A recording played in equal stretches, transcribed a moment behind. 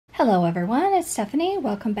Hello everyone, it's Stephanie.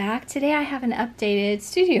 Welcome back. Today I have an updated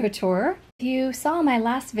studio tour. If you saw my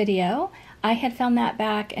last video, I had filmed that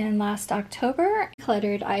back in last October.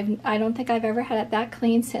 Cluttered. I don't think I've ever had it that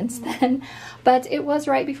clean since then, but it was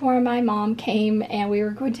right before my mom came and we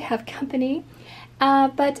were going to have company.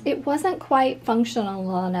 But it wasn't quite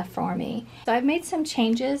functional enough for me. So I've made some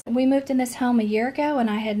changes. We moved in this home a year ago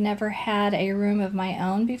and I had never had a room of my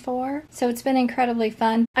own before. So it's been incredibly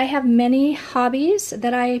fun. I have many hobbies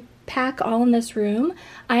that I pack all in this room.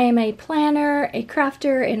 I am a planner, a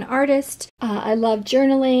crafter, an artist. I love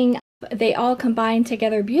journaling. They all combine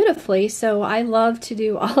together beautifully, so I love to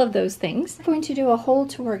do all of those things. I'm going to do a whole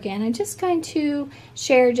tour again. I'm just going to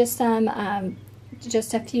share just a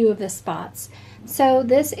few of the spots. So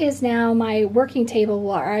this is now my working table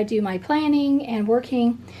where I do my planning and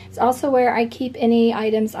working. It's also where I keep any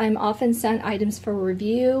items. I'm often sent items for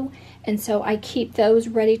review, and so I keep those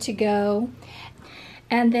ready to go.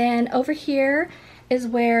 And then over here is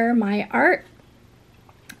where my art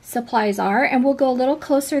supplies are, and we'll go a little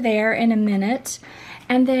closer there in a minute.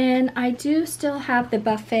 And then I do still have the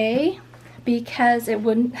buffet because it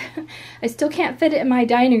wouldn't, I still can't fit it in my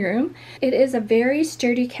dining room. It is a very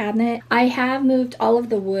sturdy cabinet. I have moved all of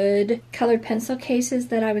the wood colored pencil cases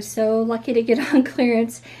that I was so lucky to get on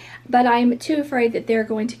clearance, but I'm too afraid that they're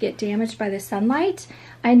going to get damaged by the sunlight.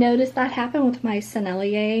 I noticed that happened with my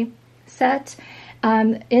Sennelier set.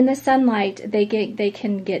 In the sunlight, they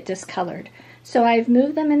can get discolored. So I've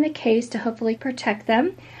moved them in the case to hopefully protect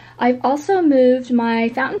them. I've also moved my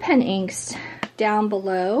fountain pen inks down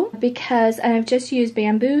below because I've just used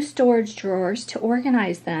bamboo storage drawers to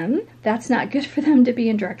organize them. That's not good for them to be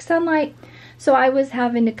in direct sunlight. So I was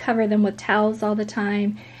having to cover them with towels all the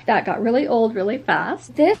time. That got really old really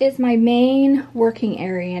fast. This is my main working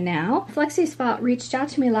area now. Flexispot reached out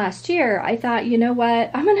to me last year. I thought, you know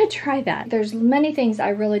what, I'm gonna try that. There's many things I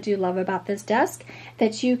really do love about this desk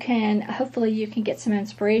that you can, hopefully you can get some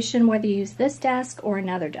inspiration whether you use this desk or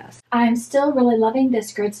another desk. I'm still really loving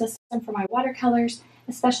this grid system for my watercolors,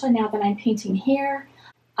 especially now that I'm painting here.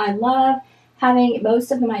 I love having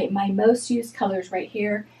most of my most used colors right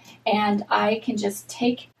here, and I can just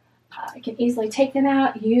I can easily take them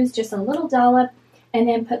out, use just a little dollop, and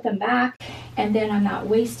then put them back, and then I'm not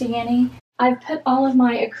wasting any. I've put all of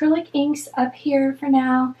my acrylic inks up here for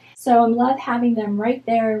now, so I love having them right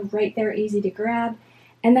there, easy to grab.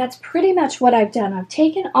 And that's pretty much what I've done. I've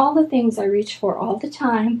taken all the things I reach for all the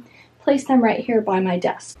time, placed them right here by my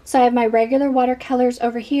desk. So I have my regular watercolors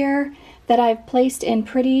over here that I've placed in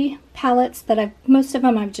pretty palettes that most of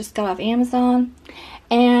them I've just got off Amazon.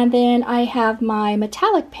 And then I have my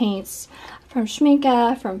metallic paints from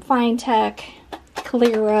SONGMICS, from Finetech,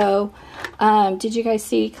 Clero. Did you guys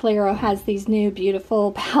see Clero has these new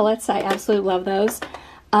beautiful palettes? I absolutely love those.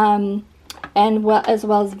 As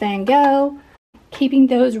well as Van Gogh. Keeping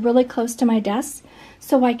those really close to my desk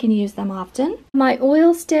so I can use them often. My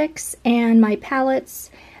oil sticks and my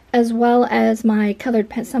palettes, as well as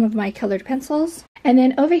some of my colored pencils. And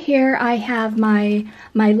then over here I have my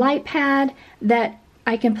light pad that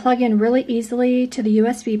I can plug in really easily to the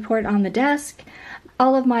USB port on the desk.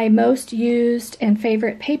 All of my most used and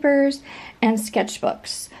favorite papers and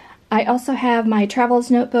sketchbooks. I also have my travels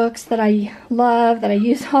notebooks that I love, that I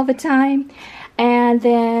use all the time. And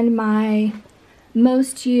then my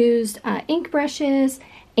most used ink brushes,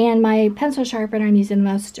 and my pencil sharpener I'm using the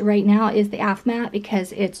most right now is the AFMAT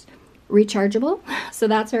because it's rechargeable, so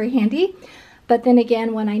that's very handy. But then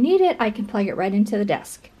again, when I need it, I can plug it right into the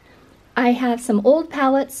desk. I have some old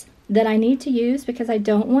palettes that I need to use because I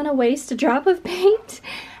don't want to waste a drop of paint.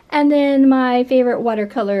 And then my favorite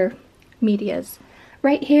watercolor medias.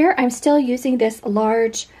 Right here, I'm still using this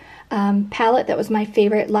large palette that was my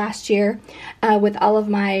favorite last year with all of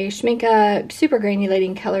my SONGMICS super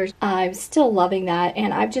granulating colors. I'm still loving that,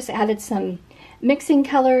 and I've just added some mixing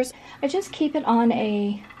colors. I just keep it on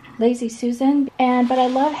a Lazy Susan, but I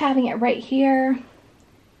love having it right here.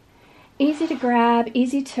 Easy to grab,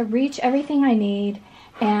 easy to reach everything I need,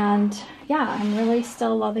 and yeah, I'm really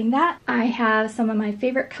still loving that. I have some of my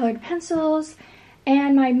favorite colored pencils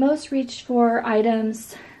and my most reached for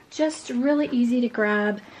items, just really easy to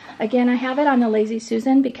grab. Again, I have it on the Lazy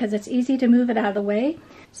Susan because it's easy to move it out of the way.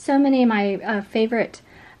 So many of my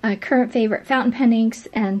current favorite fountain pen inks,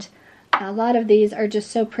 and a lot of these are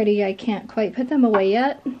just so pretty I can't quite put them away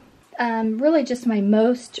yet. Really just my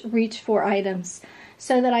most reached for items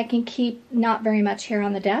so that I can keep not very much here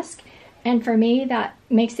on the desk. And for me, that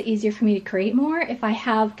makes it easier for me to create more if I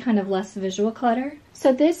have kind of less visual clutter.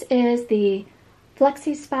 So this is the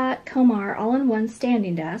Flexispot Comhar all-in-one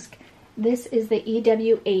standing desk. This is the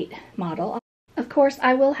EW8 model. Of course,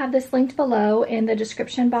 I will have this linked below in the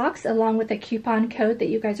description box along with a coupon code that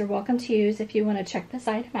you guys are welcome to use if you want to check this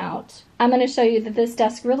item out. I'm going to show you that this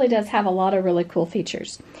desk really does have a lot of really cool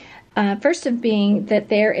features. First of being that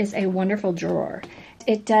there is a wonderful drawer.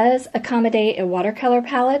 It does accommodate a watercolor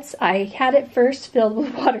palettes. I had it first filled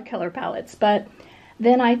with watercolor palettes, but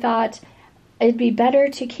then I thought it'd be better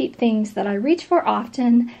to keep things that I reach for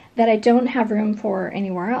often that I don't have room for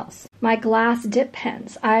anywhere else. My glass dip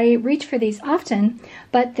pens. I reach for these often,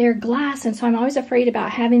 but they're glass, and so I'm always afraid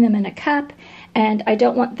about having them in a cup, and I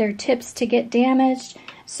don't want their tips to get damaged.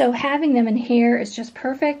 So having them in here is just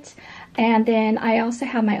perfect. And then I also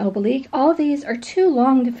have my oblique. All these are too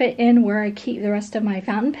long to fit in where I keep the rest of my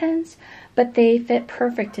fountain pens, but they fit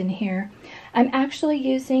perfect in here. I'm actually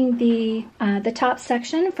using the top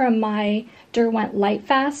section from my Derwent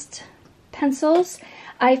Lightfast pencils.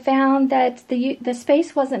 I found that the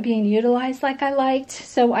space wasn't being utilized like I liked,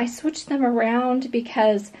 so I switched them around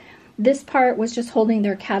because this part was just holding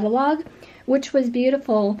their catalog, which was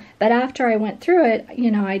beautiful, but after I went through it,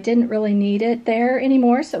 you know, I didn't really need it there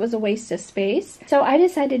anymore, so it was a waste of space. So I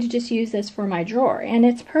decided to just use this for my drawer, and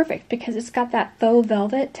it's perfect because it's got that faux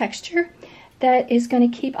velvet texture that is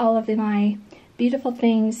going to keep all of my beautiful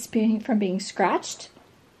things from being scratched.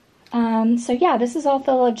 So yeah, this is all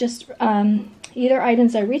full of just either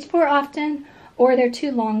items I reach for often or they're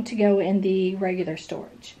too long to go in the regular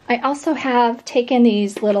storage. I also have taken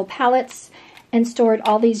these little palettes and stored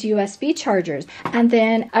all these USB chargers. And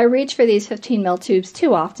then I reach for these 15 ml tubes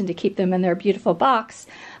too often to keep them in their beautiful box.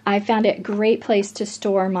 I found it a great place to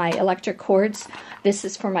store my electric cords. This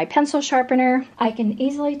is for my pencil sharpener. I can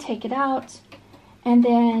easily take it out and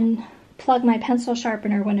then plug my pencil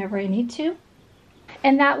sharpener whenever I need to.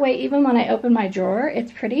 And that way, even when I open my drawer,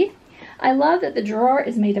 it's pretty. I love that the drawer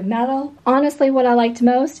is made of metal. Honestly, what I liked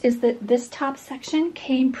most is that this top section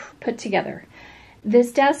came put together.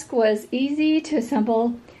 This desk was easy to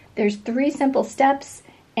assemble. There's 3 simple steps,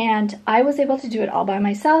 and I was able to do it all by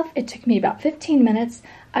myself. It took me about 15 minutes.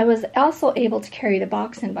 I was also able to carry the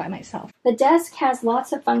box in by myself. The desk has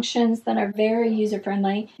lots of functions that are very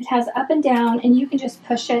user-friendly. It has up and down, and you can just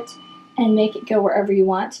push it and make it go wherever you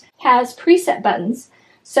want. It has preset buttons.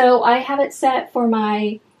 So I have it set for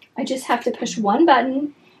I just have to push one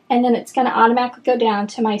button, and then it's going to automatically go down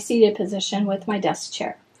to my seated position with my desk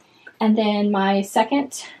chair. And then my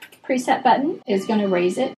second preset button is going to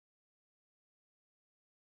raise it.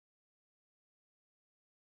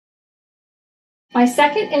 My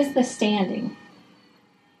second is the standing.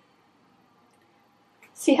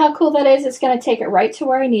 See how cool that is? It's going to take it right to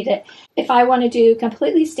where I need it. If I want to do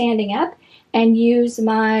completely standing up and use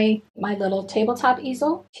my little tabletop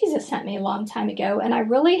easel, Jesus sent me a long time ago, and I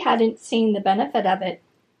really hadn't seen the benefit of it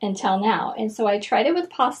until now. And so I tried it with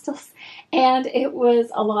pastels, and it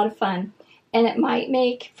was a lot of fun. And it might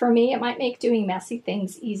make, for me, it might make doing messy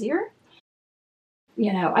things easier.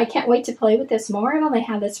 You know, I can't wait to play with this more. I've only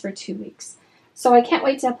had this for 2 weeks. So I can't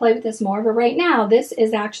wait to play with this more. But right now, this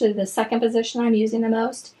is actually the second position I'm using the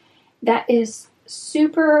most. That is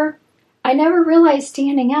super, I never realized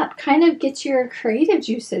standing up kind of gets your creative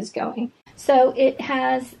juices going. So it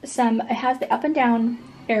has the up and down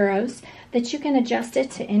arrows that you can adjust it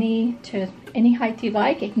to any height you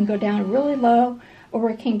like. It can go down really low, or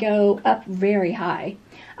it can go up very high.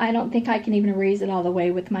 I don't think I can even raise it all the way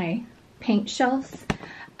with my paint shelves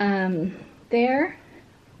there.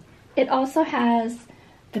 It also has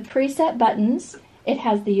the preset buttons. It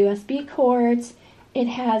has the USB cords. It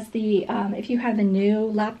has the, if you have the new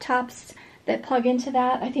laptops that plug into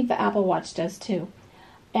that, I think the Apple Watch does too.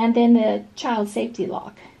 And then the child safety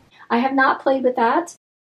lock. I have not played with that.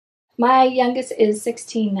 My youngest is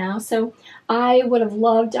 16 now, so I would have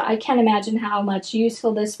loved, I can't imagine how much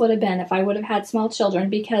useful this would have been if I would have had small children,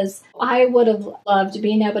 because I would have loved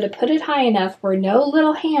being able to put it high enough where no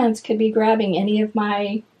little hands could be grabbing any of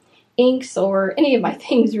my inks or any of my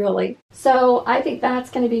things really. So I think that's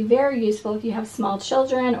going to be very useful if you have small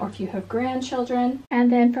children or if you have grandchildren.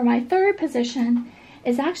 And then for my third position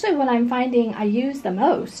is actually what I'm finding I use the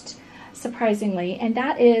most, surprisingly, and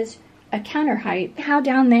that is a counter height. How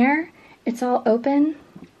down there it's all open.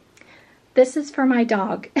 This is for my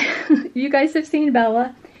dog. You guys have seen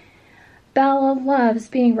Bella. Bella loves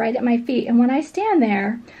being right at my feet, and when I stand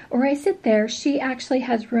there or I sit there, she actually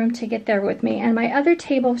has room to get there with me, and my other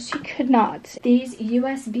table she could not. These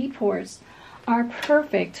USB ports are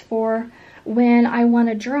perfect for when I want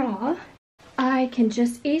to draw. I can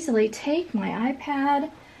just easily take my iPad,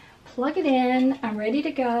 plug it in, I'm ready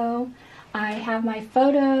to go. I have my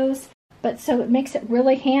photos, but so it makes it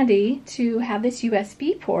really handy to have this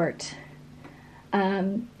USB port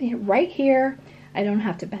right here I don't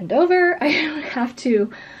have to bend over. I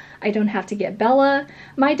don't have to get Bella,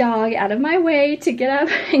 my dog, out of my way to get up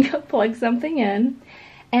and go plug something in.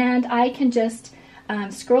 And I can just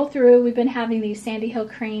scroll through. We've been having these Sandy Hill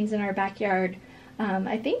cranes in our backyard,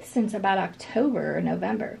 I think since about October or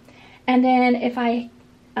November. And then if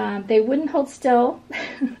they wouldn't hold still,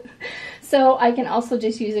 so I can also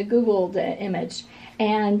just use a Googled image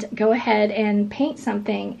and go ahead and paint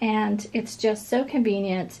something, and it's just so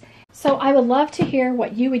convenient. So I would love to hear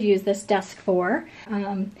what you would use this desk for.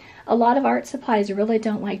 A lot of art supplies really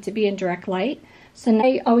don't like to be in direct light, so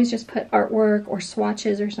I always just put artwork or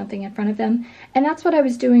swatches or something in front of them, and that's what I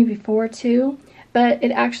was doing before too, but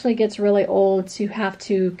it actually gets really old to have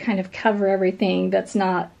to kind of cover everything that's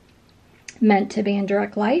not meant to be in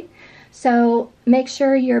direct light. So make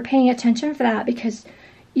sure you're paying attention for that, because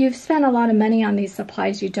you've spent a lot of money on these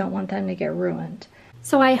supplies. You don't want them to get ruined.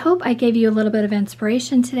 So I hope I gave you a little bit of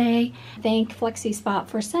inspiration today. Thank Flexispot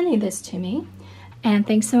for sending this to me. And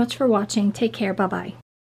thanks so much for watching. Take care. Bye-bye.